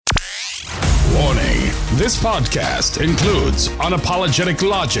This podcast includes unapologetic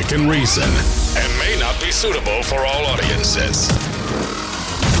logic and reason and may not be suitable for all audiences.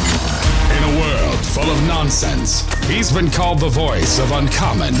 In a world full of nonsense, he's been called the voice of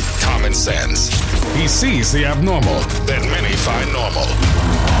uncommon common sense. He sees the abnormal that many find normal.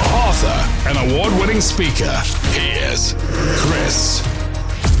 Author and award-winning speaker, he is Chris.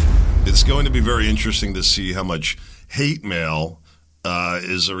 It's going to be very interesting to see how much hate mail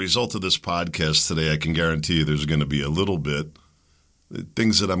is a result of this podcast today. I can guarantee you there's going to be a little bit.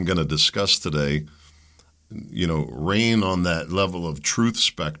 Things that I'm going to discuss today, reign on that level of truth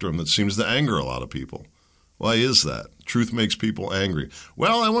spectrum that seems to anger a lot of people. Why is that? Truth makes people angry.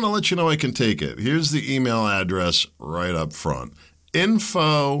 Well, I want to let you know I can take it. Here's the email address right up front.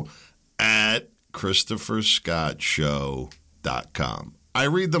 info@ChristopherScottShow.com. I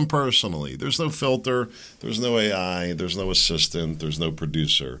read them personally. There's no filter. There's no AI. There's no assistant. There's no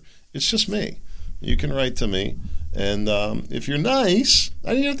producer. It's just me. You can write to me. And if you're nice,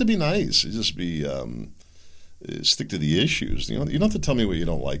 I don't have to be nice. You just be stick to the issues. You don't have to tell me what you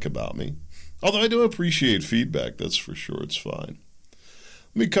don't like about me. Although I do appreciate feedback. That's for sure. It's fine.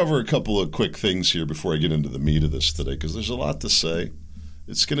 Let me cover a couple of quick things here before I get into the meat of this today, because there's a lot to say.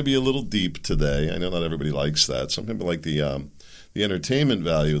 It's going to be a little deep today. I know not everybody likes that. Some people like the entertainment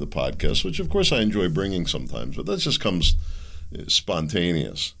value of the podcast, which of course I enjoy bringing sometimes, but that just comes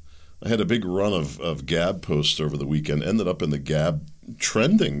spontaneous. I had a big run of Gab posts over the weekend, ended up in the Gab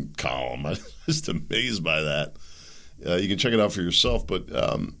trending column. I was just amazed by that. You can check it out for yourself, but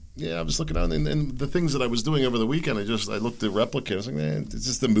I was looking at it, and the things that I was doing over the weekend, I looked at replicate. I was like, man, it's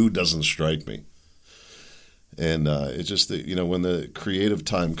just the mood doesn't strike me. And it's just that, when the creative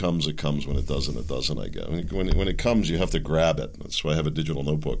time comes, it comes. When it doesn't, it doesn't, I guess. When it comes, you have to grab it. That's why I have a digital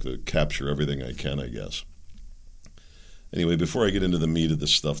notebook to capture everything I can, I guess. Anyway, before I get into the meat of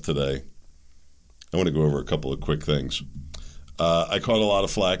this stuff today, I want to go over a couple of quick things. I caught a lot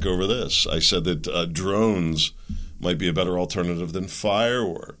of flack over this. I said that drones might be a better alternative than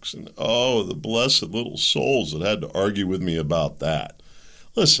fireworks. And, the blessed little souls that had to argue with me about that.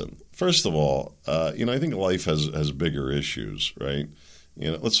 Listen. First of all, I think life has bigger issues, right?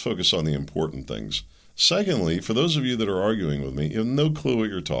 Let's focus on the important things. Secondly, for those of you that are arguing with me, you have no clue what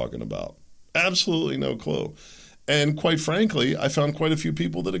you're talking about. Absolutely no clue. And quite frankly, I found quite a few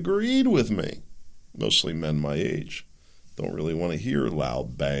people that agreed with me, mostly men my age. Don't really want to hear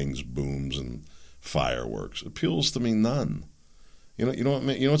loud bangs, booms, and fireworks. Appeals to me none.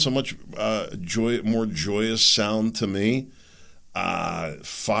 What's a much more joyous sound to me?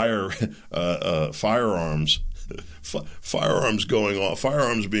 Firearms going off,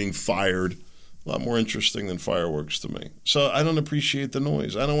 firearms being fired, a lot more interesting than fireworks to me. So I don't appreciate the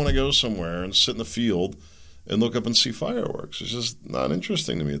noise. I don't want to go somewhere and sit in the field and look up and see fireworks. It's just not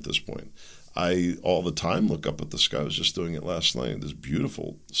interesting to me at this point. I all the time look up at the sky. I was just doing it last night. This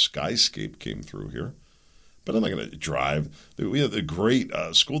beautiful skyscape came through here. But I'm not going to drive. We have a great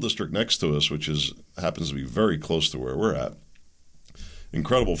school district next to us, which happens to be very close to where we're at.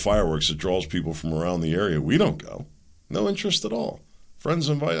 Incredible fireworks that draws people from around the area. We don't go. No interest at all. Friends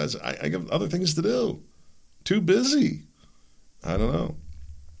invite us. I have other things to do. Too busy. I don't know.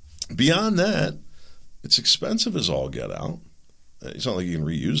 Beyond that, it's expensive as all get out. It's not like you can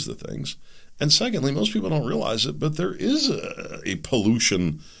reuse the things. And secondly, most people don't realize it, but there is a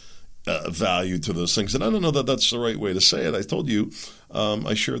pollution value to those things. And I don't know that that's the right way to say it. I told you,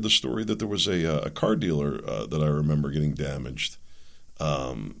 I shared the story that there was a car dealer that I remember getting damaged.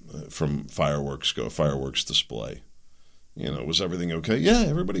 From fireworks display. Was everything okay? Yeah,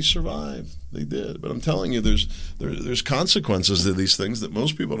 everybody survived. They did. But I'm telling you, there's consequences to these things that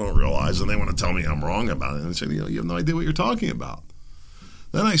most people don't realize, and they want to tell me I'm wrong about it. And I say, you have no idea what you're talking about.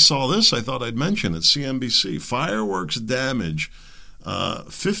 Then I saw this. I thought I'd mention it. CNBC. Fireworks damage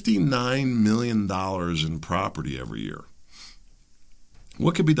 $59 million in property every year.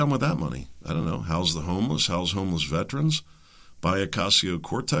 What could be done with that money? I don't know. House the homeless? House homeless veterans? Buy a Casio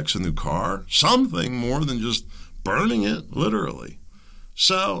Cortex, a new car, something more than just burning it, literally.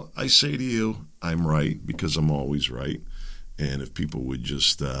 So I say to you, I'm right because I'm always right. And if people would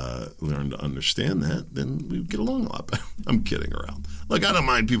just learn to understand that, then we'd get along a lot better. I'm kidding around. Look, I don't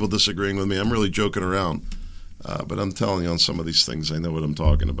mind people disagreeing with me. I'm really joking around. But I'm telling you on some of these things, I know what I'm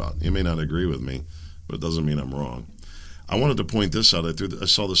talking about. You may not agree with me, but it doesn't mean I'm wrong. I wanted to point this out. I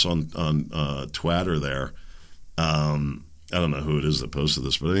saw this on Twitter there. I don't know who it is that posted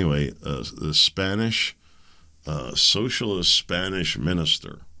this, but anyway, the Spanish, socialist Spanish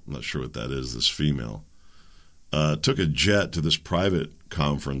minister, I'm not sure what that is, this female, took a jet to this private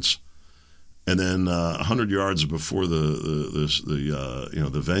conference, and then 100 yards before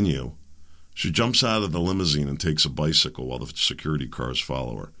the venue, She jumps out of the limousine and takes a bicycle while the security cars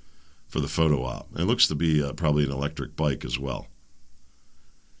follow her for the photo op. It looks to be probably an electric bike as well.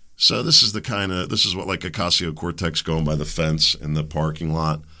 So this is what like Ocasio-Cortez going by the fence in the parking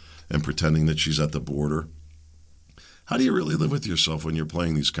lot and pretending that she's at the border. How do you really live with yourself when you're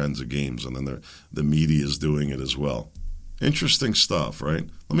playing these kinds of games and then the media is doing it as well? Interesting stuff, right?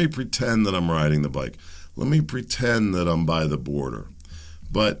 Let me pretend that I'm riding the bike. Let me pretend that I'm by the border.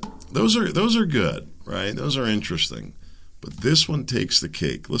 But those are good, right? Those are interesting. But this one takes the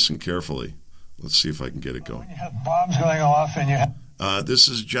cake. Listen carefully. Let's see if I can get it going. When you have bombs going off and you have... This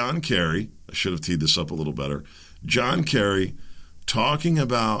is John Kerry. I should have teed this up a little better. John Kerry talking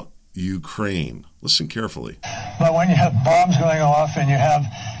about Ukraine. Listen carefully. But when you have bombs going off and you have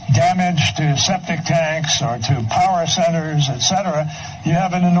damage to septic tanks or to power centers, etc., you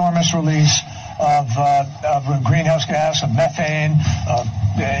have an enormous release of greenhouse gas, of methane,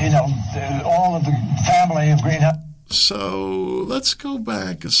 all of the family of greenhouse. So let's go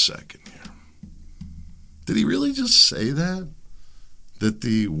back a second here. Did he really just say that? That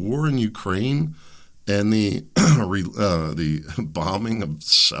the war in Ukraine and the bombing of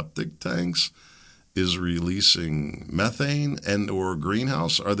septic tanks is releasing methane and or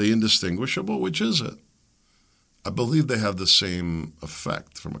greenhouse? Are they indistinguishable? Which is it? I believe they have the same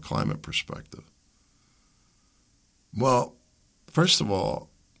effect from a climate perspective. Well, first of all,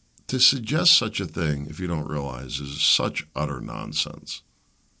 to suggest such a thing, if you don't realize, is such utter nonsense.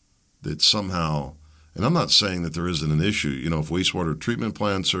 That somehow, and I'm not saying that there isn't an issue. If wastewater treatment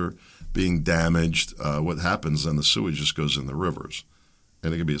plants are being damaged, what happens then? The sewage just goes in the rivers.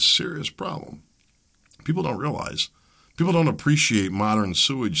 And it can be a serious problem. People don't realize. People don't appreciate modern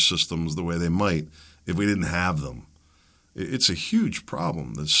sewage systems the way they might if we didn't have them. It's a huge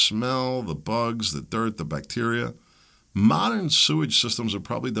problem. The smell, the bugs, the dirt, the bacteria. Modern sewage systems have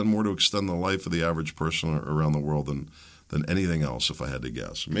probably done more to extend the life of the average person around the world than anything else, if I had to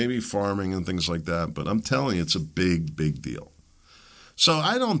guess. Maybe farming and things like that, but I'm telling you, it's a big, big deal. So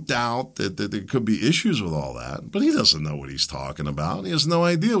I don't doubt that there could be issues with all that, but he doesn't know what he's talking about. He has no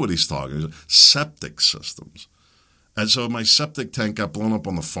idea what he's talking about. Septic systems. And so my septic tank got blown up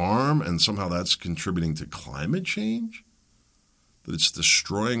on the farm, and somehow that's contributing to climate change? That it's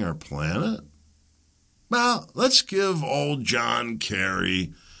destroying our planet? Well, let's give old John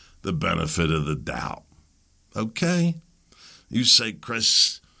Kerry the benefit of the doubt. Okay? You say,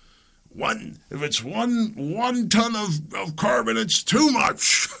 Chris, if it's one ton of carbon, it's too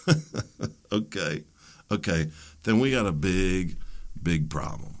much. Okay. Then we got a big, big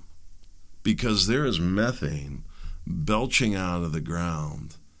problem. Because there is methane belching out of the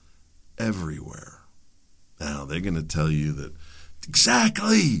ground everywhere. Now, they're going to tell you that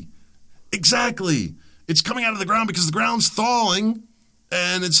exactly. It's coming out of the ground because the ground's thawing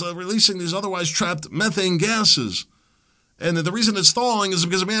and it's releasing these otherwise trapped methane gases. And the reason it's thawing is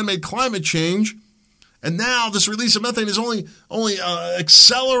because of man-made climate change. And now this release of methane is only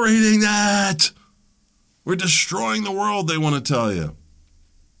accelerating that. We're destroying the world, they want to tell you.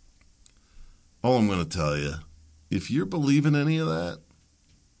 All I'm going to tell you, if you're believing any of that,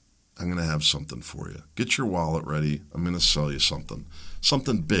 I'm going to have something for you. Get your wallet ready. I'm going to sell you something.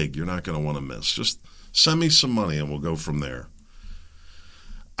 Something big you're not going to want to miss. Just send me some money and we'll go from there.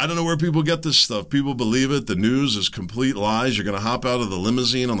 I don't know where people get this stuff. People believe it. The news is complete lies. You're going to hop out of the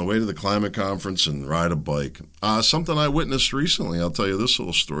limousine on the way to the climate conference and ride a bike. Something I witnessed recently. I'll tell you this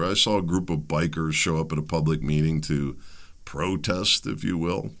little story. I saw a group of bikers show up at a public meeting to protest, if you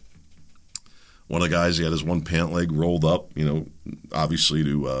will. One of the guys, he had his one pant leg rolled up, obviously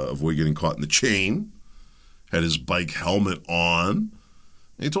to avoid getting caught in the chain. Had his bike helmet on.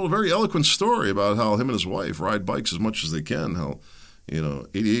 And he told a very eloquent story about how him and his wife ride bikes as much as they can, how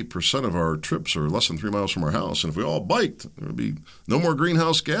 88% of our trips are less than 3 miles from our house. And if we all biked, there would be no more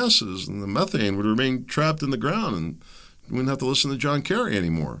greenhouse gases and the methane would remain trapped in the ground and we wouldn't have to listen to John Kerry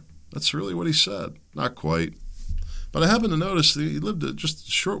anymore. That's really what he said. Not quite. But I happened to notice that he lived just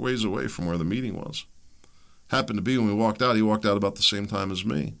a short ways away from where the meeting was. Happened to be when we walked out, he walked out about the same time as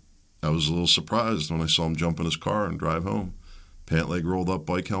me. I was a little surprised when I saw him jump in his car and drive home. Pant leg rolled up,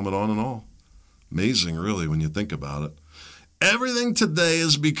 bike helmet on and all. Amazing, really, when you think about it. Everything today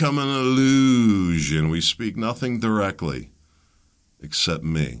has become an illusion. We speak nothing directly, except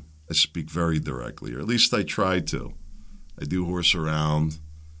me. I speak very directly, or at least I try to. I do horse around,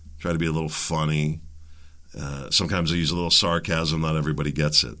 try to be a little funny. Sometimes I use a little sarcasm. Not everybody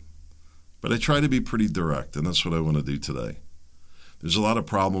gets it. But I try to be pretty direct, and that's what I want to do today. There's a lot of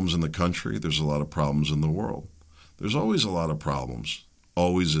problems in the country. There's a lot of problems in the world. There's always a lot of problems.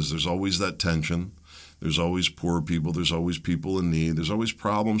 Always is. There's always that tension. There's always poor people. There's always people in need. There's always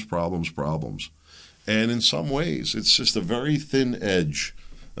problems. And in some ways, it's just a very thin edge,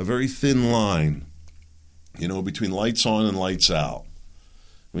 a very thin line, between lights on and lights out,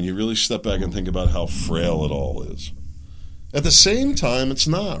 when you really step back and think about how frail it all is. At the same time, it's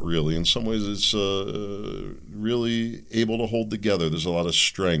not really. In some ways, it's really able to hold together. There's a lot of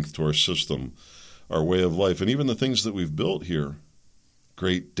strength to our system, our way of life, and even the things that we've built here.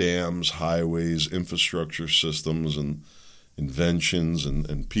 Great dams, highways, infrastructure systems, and inventions,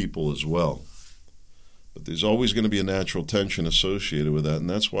 and people as well. But there's always going to be a natural tension associated with that, and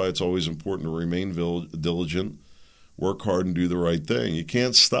that's why it's always important to remain diligent, work hard, and do the right thing. You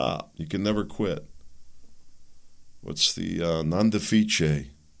can't stop. You can never quit. What's the non defice?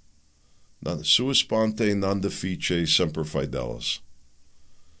 Sua sponte, non defice, semper fidelis.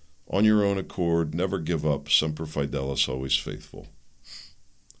 On your own accord, never give up, semper fidelis, always faithful.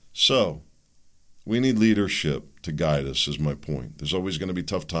 So, we need leadership to guide us, is my point. There's always going to be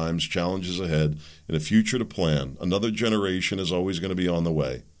tough times, challenges ahead, and a future to plan. Another generation is always going to be on the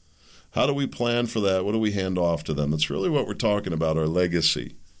way. How do we plan for that? What do we hand off to them? That's really what we're talking about, our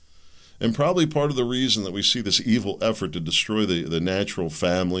legacy. And probably part of the reason that we see this evil effort to destroy the natural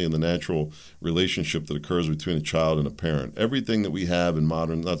family and the natural relationship that occurs between a child and a parent. Everything that we have in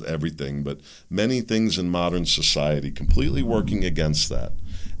modern, not everything, but many things in modern society completely working against that.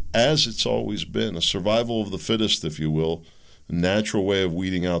 As it's always been, a survival of the fittest, if you will, a natural way of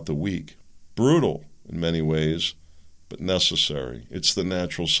weeding out the weak. Brutal in many ways, but necessary. It's the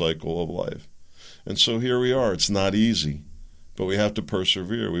natural cycle of life. And so here we are. It's not easy, but we have to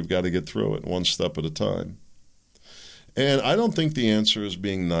persevere. We've got to get through it one step at a time. And I don't think the answer is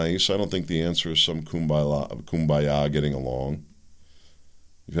being nice. I don't think the answer is some kumbaya getting along.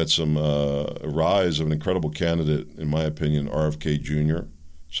 We've had some rise of an incredible candidate, in my opinion, RFK Jr.,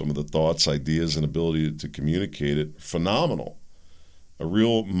 some of the thoughts, ideas, and ability to communicate it, phenomenal. A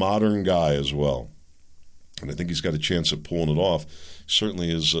real modern guy as well. And I think he's got a chance at pulling it off. Certainly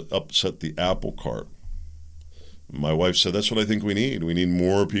has upset the apple cart. My wife said, that's what I think we need. We need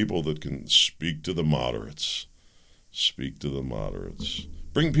more people that can speak to the moderates. Speak to the moderates.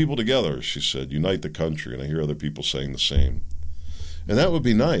 Bring people together, she said. Unite the country. And I hear other people saying the same. And that would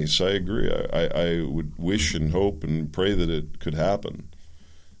be nice. I agree. I would wish and hope and pray that it could happen.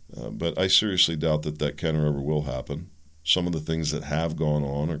 But I seriously doubt that can or ever will happen. Some of the things that have gone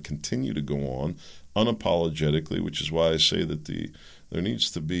on or continue to go on unapologetically, which is why I say that there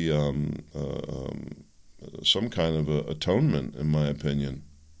needs to be some kind of atonement, in my opinion.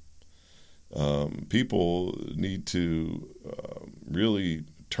 People need to really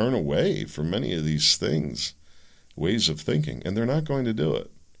turn away from many of these things, ways of thinking, and they're not going to do it.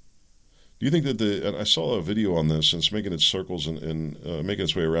 Do you think that and I saw a video on this, and it's making its circles and making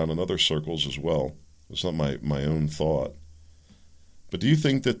its way around in other circles as well. It's not my own thought. But do you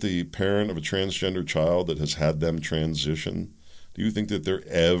think that the parent of a transgender child that has had them transition, do you think that they're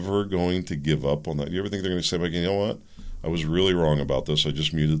ever going to give up on that? Do you ever think they're going to say, like, you know what? I was really wrong about this. I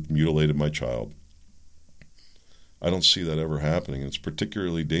just mutilated my child. I don't see that ever happening. It's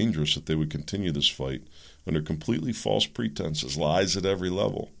particularly dangerous that they would continue this fight under completely false pretenses, lies at every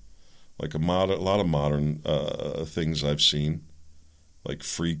level. Like a lot of modern things I've seen, like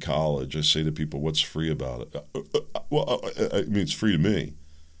free college. I say to people, what's free about it? I mean, it's free to me.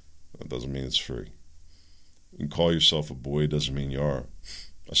 That doesn't mean it's free. You can call yourself a boy, doesn't mean you are.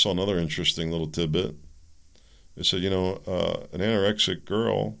 I saw another interesting little tidbit. It said, an anorexic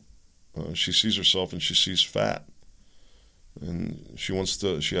girl, she sees herself and she sees fat. And she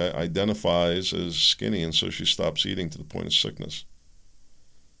identifies as skinny, and so she stops eating to the point of sickness.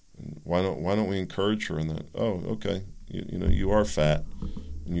 Why don't we encourage her in that? Oh, okay. You are fat,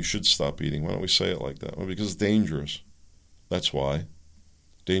 and you should stop eating. Why don't we say it like that? Well, because it's dangerous. That's why.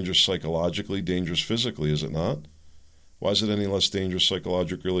 Dangerous psychologically, dangerous physically, is it not? Why is it any less dangerous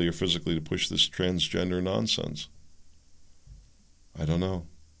psychologically or physically to push this transgender nonsense? I don't know.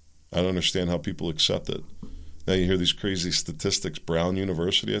 I don't understand how people accept it. Now you hear these crazy statistics. Brown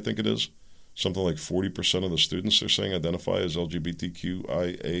University, I think it is. Something like 40% of the students, they're saying, identify as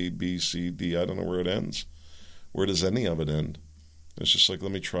LGBTQIA, B, C, D. I don't know where it ends. Where does any of it end? It's just like,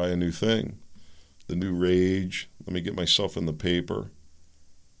 let me try a new thing. The new rage. Let me get myself in the paper.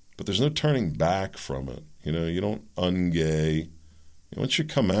 But there's no turning back from it. You don't ungay. Once you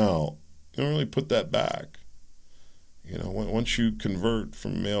come out, you don't really put that back. Once you convert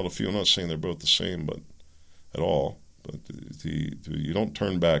from male to female, I'm not saying they're both the same, but at all. But you don't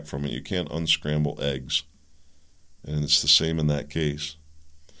turn back from it. You can't unscramble eggs. And it's the same in that case.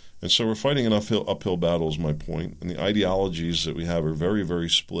 And so we're fighting an uphill battle is my point. And the ideologies that we have are very, very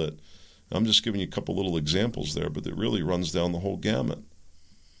split. I'm just giving you a couple little examples there, but it really runs down the whole gamut.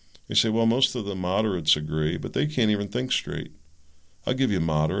 You say, well, most of the moderates agree, but they can't even think straight. I'll give you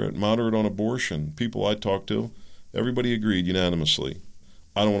moderate on abortion. People I talked to, everybody agreed unanimously.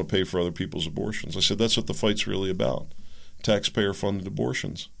 I don't want to pay for other people's abortions. I said, that's what the fight's really about. Taxpayer-funded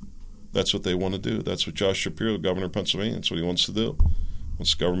abortions. That's what they want to do. That's what Josh Shapiro, governor of Pennsylvania, that's what he wants to do. He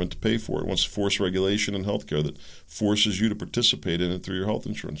wants the government to pay for it. He wants to force regulation in health care that forces you to participate in it through your health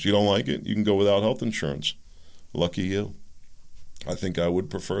insurance. You don't like it, you can go without health insurance. Lucky you. I think I would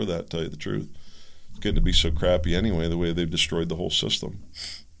prefer that, tell you the truth. It's getting to be so crappy anyway, the way they've destroyed the whole system.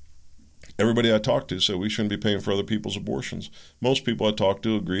 Everybody I talk to said we shouldn't be paying for other people's abortions. Most people I talk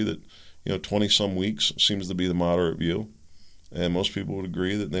to agree that 20-some weeks seems to be the moderate view. And most people would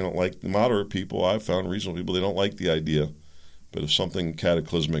agree that they don't like the moderate people. I've found reasonable people, they don't like the idea. But if something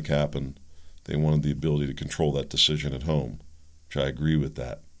cataclysmic happened, they wanted the ability to control that decision at home, which I agree with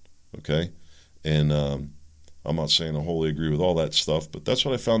that. Okay? And I'm not saying I wholly agree with all that stuff, but that's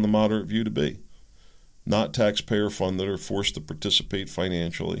what I found the moderate view to be. Not taxpayer funded or forced to participate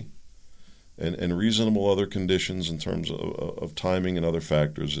financially. And reasonable other conditions in terms of timing and other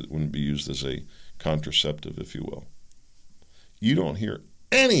factors that wouldn't be used as a contraceptive, if you will. You don't hear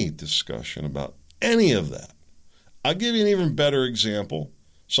any discussion about any of that. I'll give you an even better example,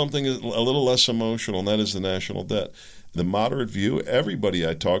 something a little less emotional, and that is the national debt. The moderate view, everybody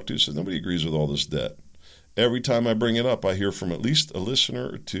I talk to says nobody agrees with all this debt. Every time I bring it up, I hear from at least a listener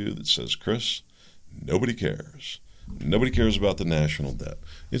or two that says, Chris, nobody cares. Nobody cares about the national debt.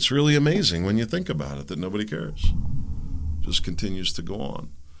 It's really amazing when you think about it that nobody cares. It just continues to go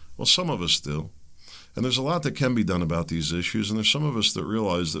on. Well, some of us do. And there's a lot that can be done about these issues, and there's some of us that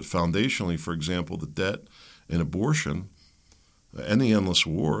realize that foundationally, for example, the debt and abortion and the endless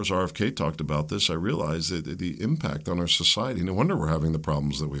wars, RFK talked about this, I realize that the impact on our society, no wonder we're having the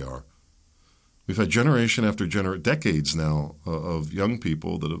problems that we are. We've had generation after decades now of young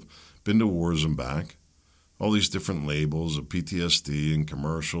people that have been to wars and back, all these different labels of PTSD and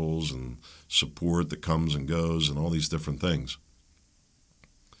commercials and support that comes and goes and all these different things.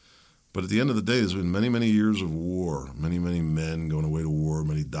 But at the end of the day, there's been many, many years of war, many, many men going away to war,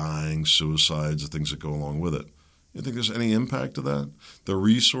 many dying, suicides, the things that go along with it. You think there's any impact to that? The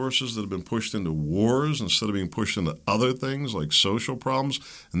resources that have been pushed into wars instead of being pushed into other things like social problems,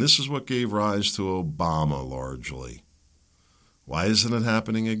 and this is what gave rise to Obama largely. Why isn't it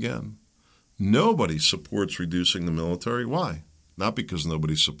happening again? Nobody supports reducing the military. Why? Not because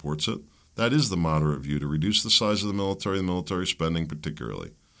nobody supports it. That is the moderate view, to reduce the size of the military spending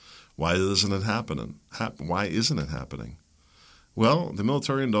particularly. Why isn't it happening? Why isn't it happening? Well, the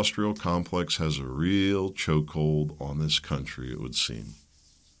military-industrial complex has a real chokehold on this country, it would seem.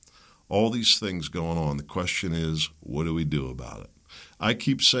 All these things going on. The question is, what do we do about it? I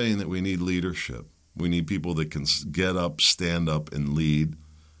keep saying that we need leadership. We need people that can get up, stand up, and lead.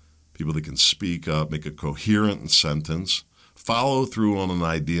 People that can speak up, make a coherent sentence, follow through on an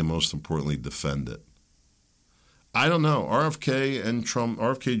idea, most importantly, defend it. I don't know. RFK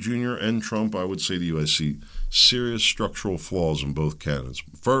Jr. and Trump, I would say to you, I see serious structural flaws in both candidates.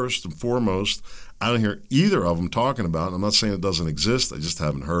 First and foremost, I don't hear either of them talking about, and I'm not saying it doesn't exist, I just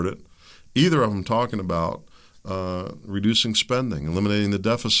haven't heard it, either of them talking about reducing spending, eliminating the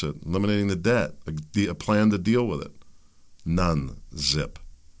deficit, eliminating the debt, a plan to deal with it. None. Zip.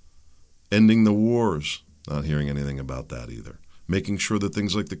 Ending the wars. Not hearing anything about that either. Making sure that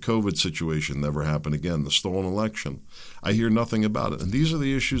things like the COVID situation never happen again, the stolen election. I hear nothing about it. And these are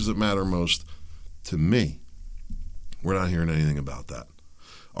the issues that matter most to me. We're not hearing anything about that.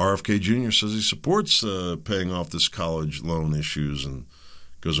 RFK Jr. says he supports paying off this college loan issues and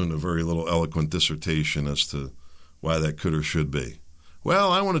goes into a very little eloquent dissertation as to why that could or should be.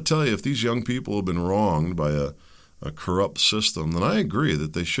 Well, I want to tell you, if these young people have been wronged by a corrupt system, then I agree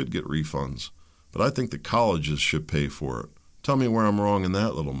that they should get refunds. But I think the colleges should pay for it. Tell me where I'm wrong in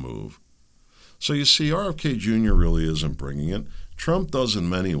that little move. So you see, RFK Jr. really isn't bringing it. Trump does in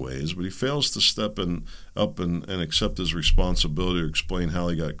many ways, but he fails to step up and accept his responsibility to explain how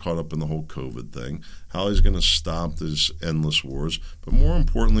he got caught up in the whole COVID thing, how he's going to stop these endless wars, but more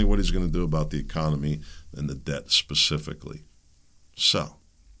importantly, what he's going to do about the economy and the debt specifically. So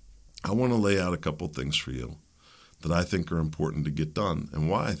I want to lay out a couple things for you that I think are important to get done and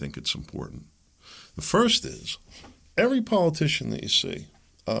why I think it's important. The first is, every politician that you see,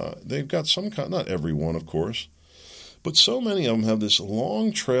 they've got some kind, not every one, of course, but so many of them have this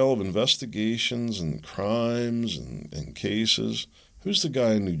long trail of investigations and crimes and cases. Who's the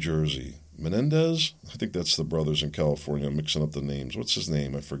guy in New Jersey? Menendez? I think that's the brothers in California. I'm mixing up the names. What's his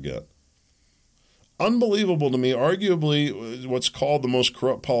name? I forget. unbelievable to me. Arguably, what's called the most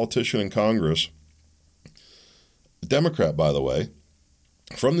corrupt politician in Congress, a Democrat, by the way,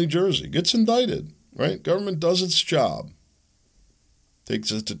 from New Jersey, gets indicted, right? Government does its job.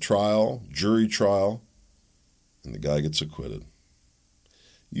 Takes it to trial, jury trial, and the guy gets acquitted.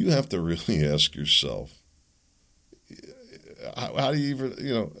 You have to really ask yourself, how do you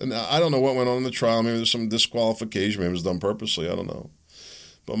even, and I don't know what went on in the trial. Maybe there's some disqualification. Maybe it was done purposely. I don't know.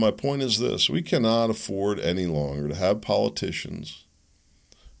 But my point is this. We cannot afford any longer to have politicians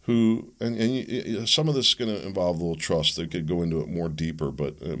who, and some of this is going to involve a little trust. They could go into it more deeper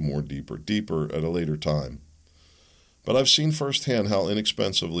at a later time. But I've seen firsthand how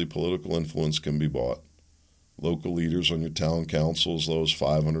inexpensively political influence can be bought. Local leaders on your town council as low as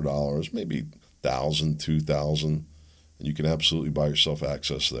 $500, maybe $1,000, $2,000, and you can absolutely buy yourself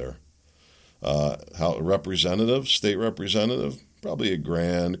access there. How representative, state representative, probably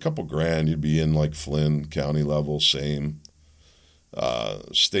 $1,000, a couple grand. You'd be in like Flynn County level, same.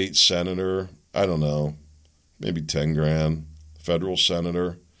 State senator, I don't know, maybe 10 grand. Federal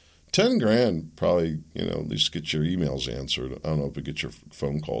senator, 10 grand probably, at least get your emails answered. I don't know if it gets your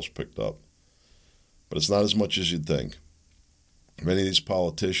phone calls picked up. But it's not as much as you'd think. Many of these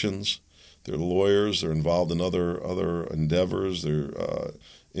politicians, they're lawyers, they're involved in other endeavors, they're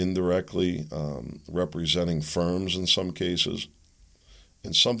indirectly representing firms in some cases.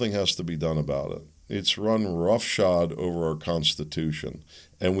 And something has to be done about it. It's run roughshod over our Constitution,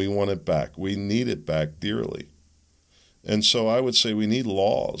 and we want it back. We need it back dearly. And so I would say we need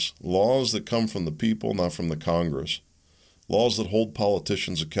laws that come from the people, not from the Congress. Laws that hold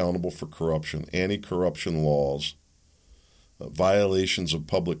politicians accountable for corruption, anti-corruption laws, violations of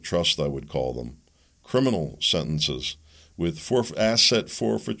public trust, I would call them, criminal sentences with asset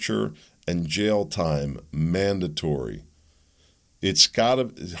forfeiture and jail time mandatory. It's got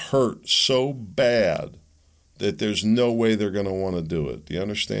to hurt so bad that there's no way they're going to want to do it. Do you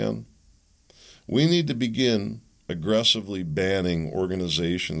understand? We need to begin aggressively banning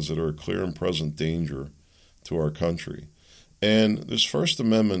organizations that are a clear and present danger to our country. And there's First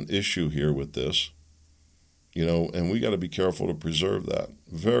Amendment issue here with this, and we got to be careful to preserve that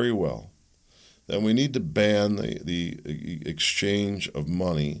very well. Then we need to ban the exchange of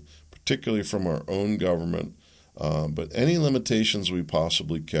money, particularly from our own government, but any limitations we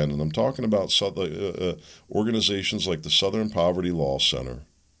possibly can. And I'm talking about organizations like the Southern Poverty Law Center.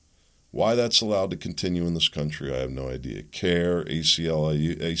 Why that's allowed to continue in this country, I have no idea. CARE,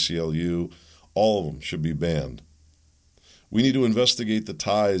 ACLU, all of them should be banned. We need to investigate the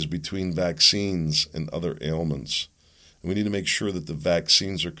ties between vaccines and other ailments. And we need to make sure that the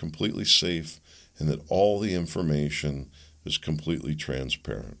vaccines are completely safe and that all the information is completely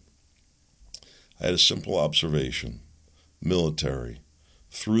transparent. I had a simple observation. Military.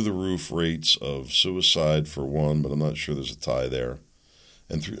 Through the roof rates of suicide for one, but I'm not sure there's a tie there.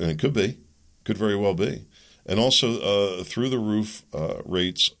 And it could be. Could very well be. And also through the roof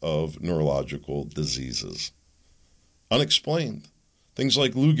rates of neurological diseases. Unexplained. Things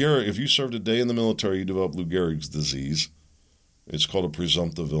like Lou Gehrig. If you served a day in the military, you develop Lou Gehrig's disease. It's called a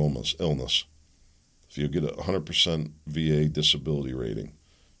presumptive illness. If you get a 100% VA disability rating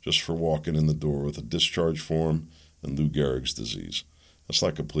just for walking in the door with a discharge form and Lou Gehrig's disease. That's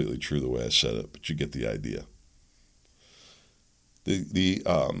not completely true the way I said it, but you get the idea.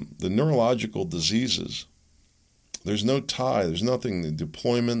 The neurological diseases, there's no tie. There's nothing, the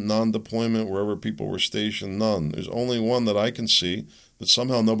deployment, non-deployment, wherever people were stationed, none. There's only one that I can see that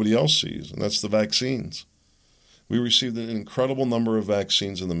somehow nobody else sees, and that's the vaccines. We received an incredible number of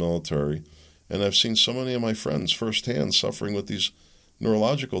vaccines in the military, and I've seen so many of my friends firsthand suffering with these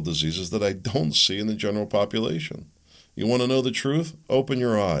neurological diseases that I don't see in the general population. You want to know the truth? Open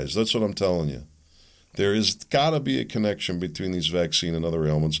your eyes. That's what I'm telling you. There has got to be a connection between these vaccine and other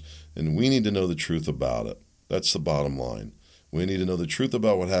ailments, and we need to know the truth about it. That's the bottom line. We need to know the truth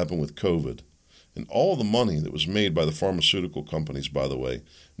about what happened with COVID. And all the money that was made by the pharmaceutical companies, by the way,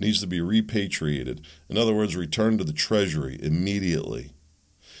 needs to be repatriated. In other words, returned to the Treasury immediately.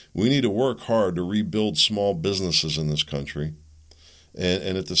 We need to work hard to rebuild small businesses in this country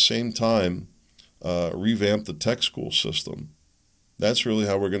and at the same time revamp the tech school system. That's really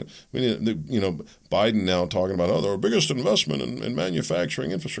how we're going to, we need, Biden now talking about, our biggest investment in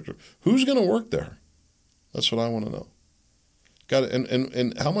manufacturing infrastructure. Who's going to work there? That's what I want to know.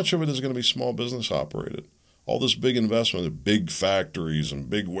 And how much of it is going to be small business operated? All this big investment in big factories and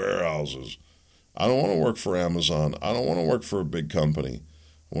big warehouses. I don't want to work for Amazon. I don't want to work for a big company.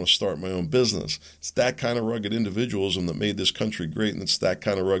 I want to start my own business. It's that kind of rugged individualism that made this country great, and it's that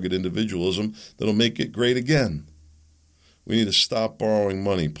kind of rugged individualism that'll make it great again. We need to stop borrowing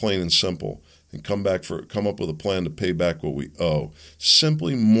money, plain and simple, and come up with a plan to pay back what we owe.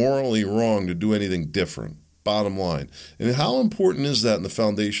 Simply morally wrong to do anything different, bottom line. And how important is that in the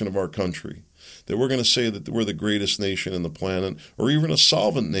foundation of our country? That we're going to say that we're the greatest nation in the planet, or even a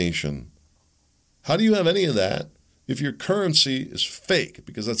solvent nation? How do you have any of that if your currency is fake?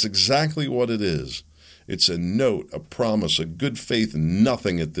 Because that's exactly what it is. It's a note, a promise, a good faith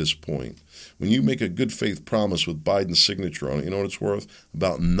nothing at this point. When you make a good faith promise with Biden's signature on it, you know what it's worth?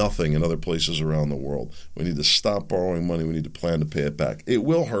 About nothing in other places around the world. We need to stop borrowing money. We need to plan to pay it back. It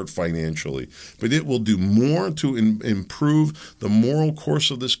will hurt financially, but it will do more to improve the moral course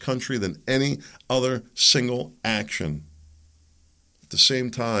of this country than any other single action. At the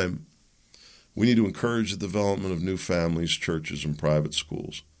same time, we need to encourage the development of new families, churches, and private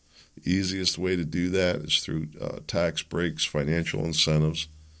schools. The easiest way to do that is through tax breaks, financial incentives,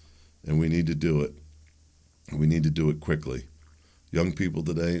 and we need to do it. We need to do it quickly. Young people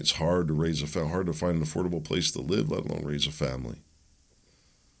today, it's hard to hard to find an affordable place to live, let alone raise a family.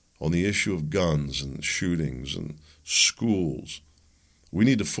 On the issue of guns and shootings and schools, we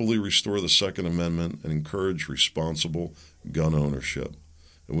need to fully restore the Second Amendment and encourage responsible gun ownership.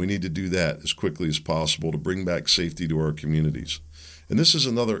 And we need to do that as quickly as possible to bring back safety to our communities. And this is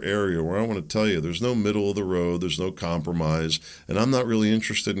another area where I want to tell you there's no middle of the road, there's no compromise, and I'm not really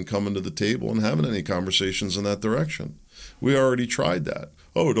interested in coming to the table and having any conversations in that direction. We already tried that.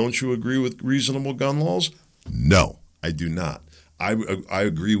 Oh, don't you agree with reasonable gun laws? No, I do not. I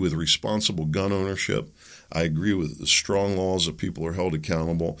agree with responsible gun ownership. I agree with the strong laws that people are held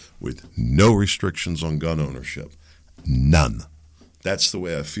accountable with no restrictions on gun ownership. None. That's the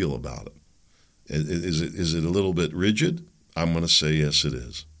way I feel about it. Is it a little bit rigid? I'm going to say yes, it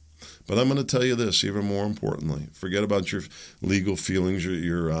is. But I'm going to tell you this, even more importantly. Forget about your legal feelings,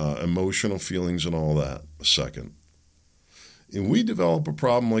 your emotional feelings and all that a second. If we develop a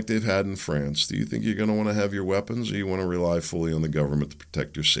problem like they've had in France, do you think you're going to want to have your weapons, or you want to rely fully on the government to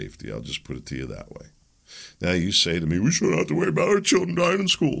protect your safety? I'll just put it to you that way. Now you say to me, we shouldn't have to worry about our children dying in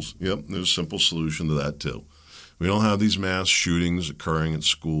schools. Yep, there's a simple solution to that too. We don't have these mass shootings occurring at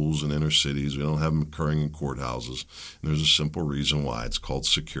schools and inner cities. We don't have them occurring in courthouses. And there's a simple reason why. It's called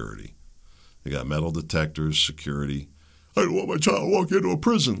security. They got metal detectors, security. I don't want my child to walk into a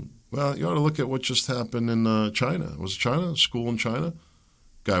prison. Well, you ought to look at what just happened in China. Was it China? A school in China?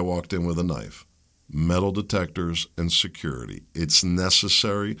 Guy walked in with a knife. Metal detectors and security. It's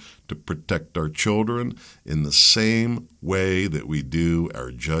necessary to protect our children in the same way that we do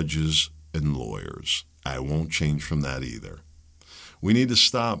our judges and lawyers. I won't change from that either. We need to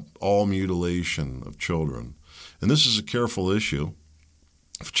stop all mutilation of children. And this is a careful issue.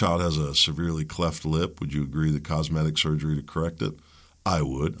 If a child has a severely cleft lip, would you agree that cosmetic surgery to correct it? I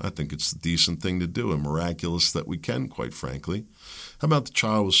would. I think it's the decent thing to do and miraculous that we can, quite frankly. How about the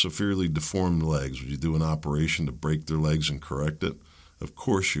child with severely deformed legs? Would you do an operation to break their legs and correct it? Of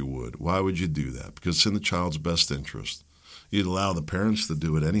course you would. Why would you do that? Because it's in the child's best interest. You'd allow the parents to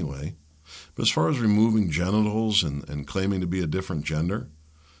do it anyway. But as far as removing genitals and claiming to be a different gender,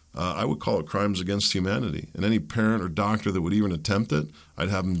 I would call it crimes against humanity. And any parent or doctor that would even attempt it, I'd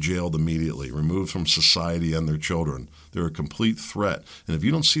have them jailed immediately, removed from society and their children. They're a complete threat. And if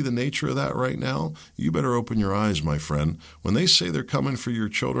you don't see the nature of that right now, you better open your eyes, my friend. When they say they're coming for your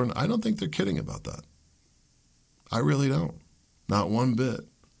children, I don't think they're kidding about that. I really don't. Not one bit.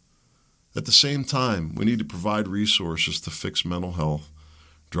 At the same time, we need to provide resources to fix mental health,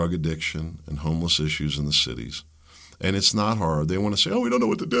 drug addiction, and homeless issues in the cities. And it's not hard. They want to say, we don't know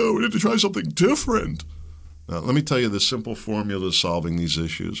what to do. We need to try something different. Now, let me tell you the simple formula to solving these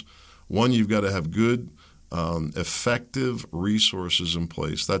issues. One, you've got to have good, effective resources in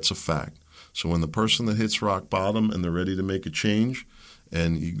place. That's a fact. So when the person that hits rock bottom and they're ready to make a change,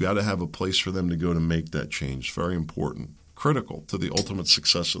 and you've got to have a place for them to go to make that change. It's very important, critical to the ultimate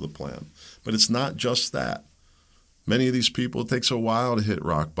success of the plan. But it's not just that. Many of these people, it takes a while to hit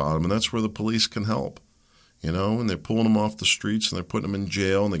rock bottom, and that's where the police can help. And they're pulling them off the streets and they're putting them in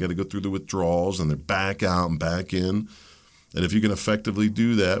jail and they got to go through the withdrawals and they're back out and back in. And if you can effectively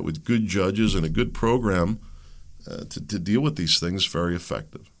do that with good judges and a good program to deal with these things, very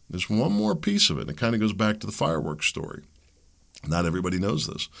effective. There's one more piece of it, and it kind of goes back to the fireworks story. Not everybody knows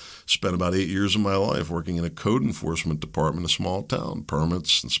this. Spent about 8 years of my life working in a code enforcement department in a small town.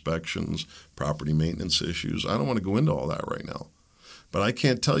 Permits, inspections, property maintenance issues. I don't want to go into all that right now. But I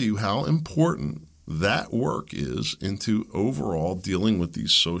can't tell you how important that work is into overall dealing with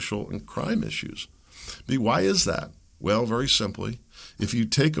these social and crime issues. Why is that? Well, very simply, if you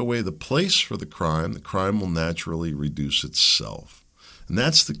take away the place for the crime will naturally reduce itself. And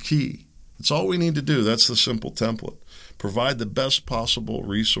that's the key. That's all we need to do. That's the simple template. Provide the best possible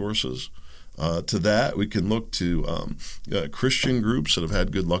resources To that, we can look to Christian groups that have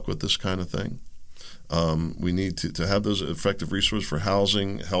had good luck with this kind of thing. We need to have those effective resources for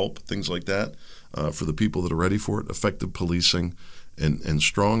housing, help, things like that, for the people that are ready for it, effective policing, and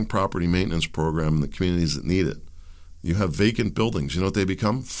strong property maintenance program in the communities that need it. You have vacant buildings. You know what they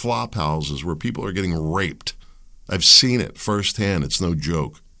become? Flop houses where people are getting raped. I've seen it firsthand. It's no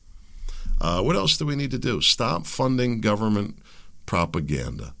joke. What else do we need to do? Stop funding government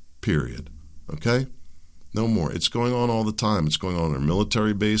propaganda, period. Okay? No more. It's going on all the time. It's going on our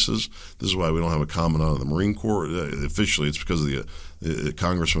military bases. This is why we don't have a commandant of the Marine Corps. Officially, it's because the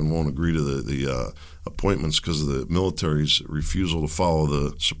congressman won't agree to the appointments because of the military's refusal to follow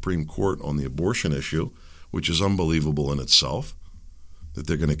the Supreme Court on the abortion issue, which is unbelievable in itself, that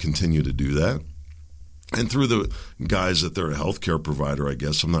they're going to continue to do that. And through the guise that they're a healthcare provider, I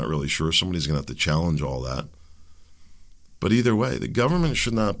guess. I'm not really sure. Somebody's going to have to challenge all that. But either way, the government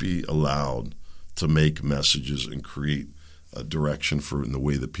should not be allowed to make messages and create a direction for in the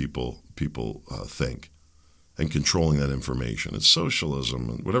way that people think and controlling that information. It's socialism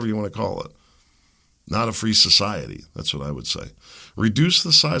and whatever you want to call it. Not a free society. That's what I would say. Reduce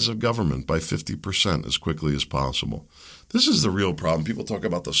the size of government by 50% as quickly as possible. This is the real problem. People talk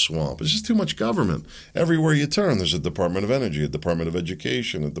about the swamp. It's just too much government. Everywhere you turn, there's a Department of Energy, a Department of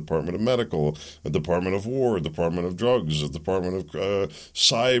Education, a Department of Medical, a Department of War, a Department of Drugs, a Department of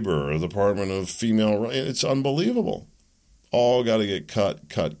Cyber, a Department of Female Rights. It's unbelievable. All got to get cut.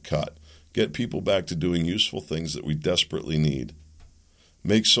 Get people back to doing useful things that we desperately need.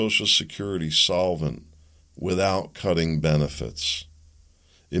 Make Social Security solvent without cutting benefits.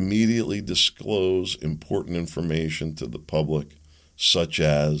 Immediately disclose important information to the public, such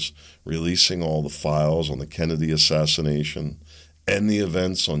as releasing all the files on the Kennedy assassination and the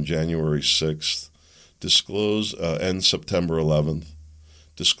events on January 6th, disclose and September 11th,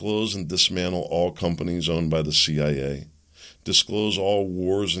 disclose and dismantle all companies owned by the CIA, disclose all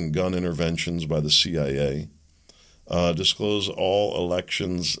wars and gun interventions by the CIA, disclose all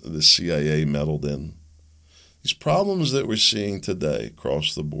elections the CIA meddled in. These problems that we're seeing today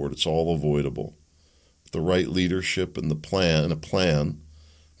across the board, it's all avoidable. The right leadership and a plan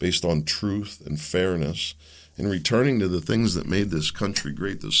based on truth and fairness, and returning to the things that made this country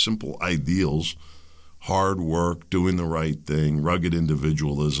great, those simple ideals, hard work, doing the right thing, rugged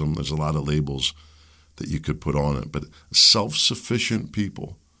individualism. There's a lot of labels that you could put on it, but self-sufficient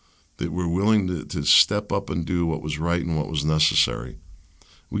people that were willing to step up and do what was right and what was necessary.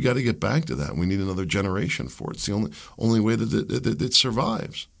 We got to get back to that. We need another generation for it. It's the only way that it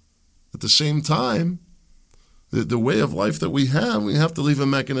survives. At the same time, the way of life that we have to leave a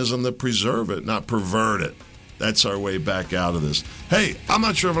mechanism to preserve it, not pervert it. That's our way back out of this. Hey, I'm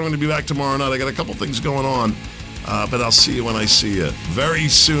not sure if I'm going to be back tomorrow or not. I got a couple things going on, but I'll see you when I see you. Very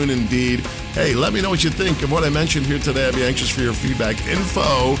soon indeed. Hey, let me know what you think of what I mentioned here today. I'd be anxious for your feedback.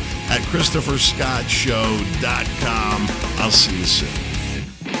 Info@ChristopherScottShow.com. I'll see you soon.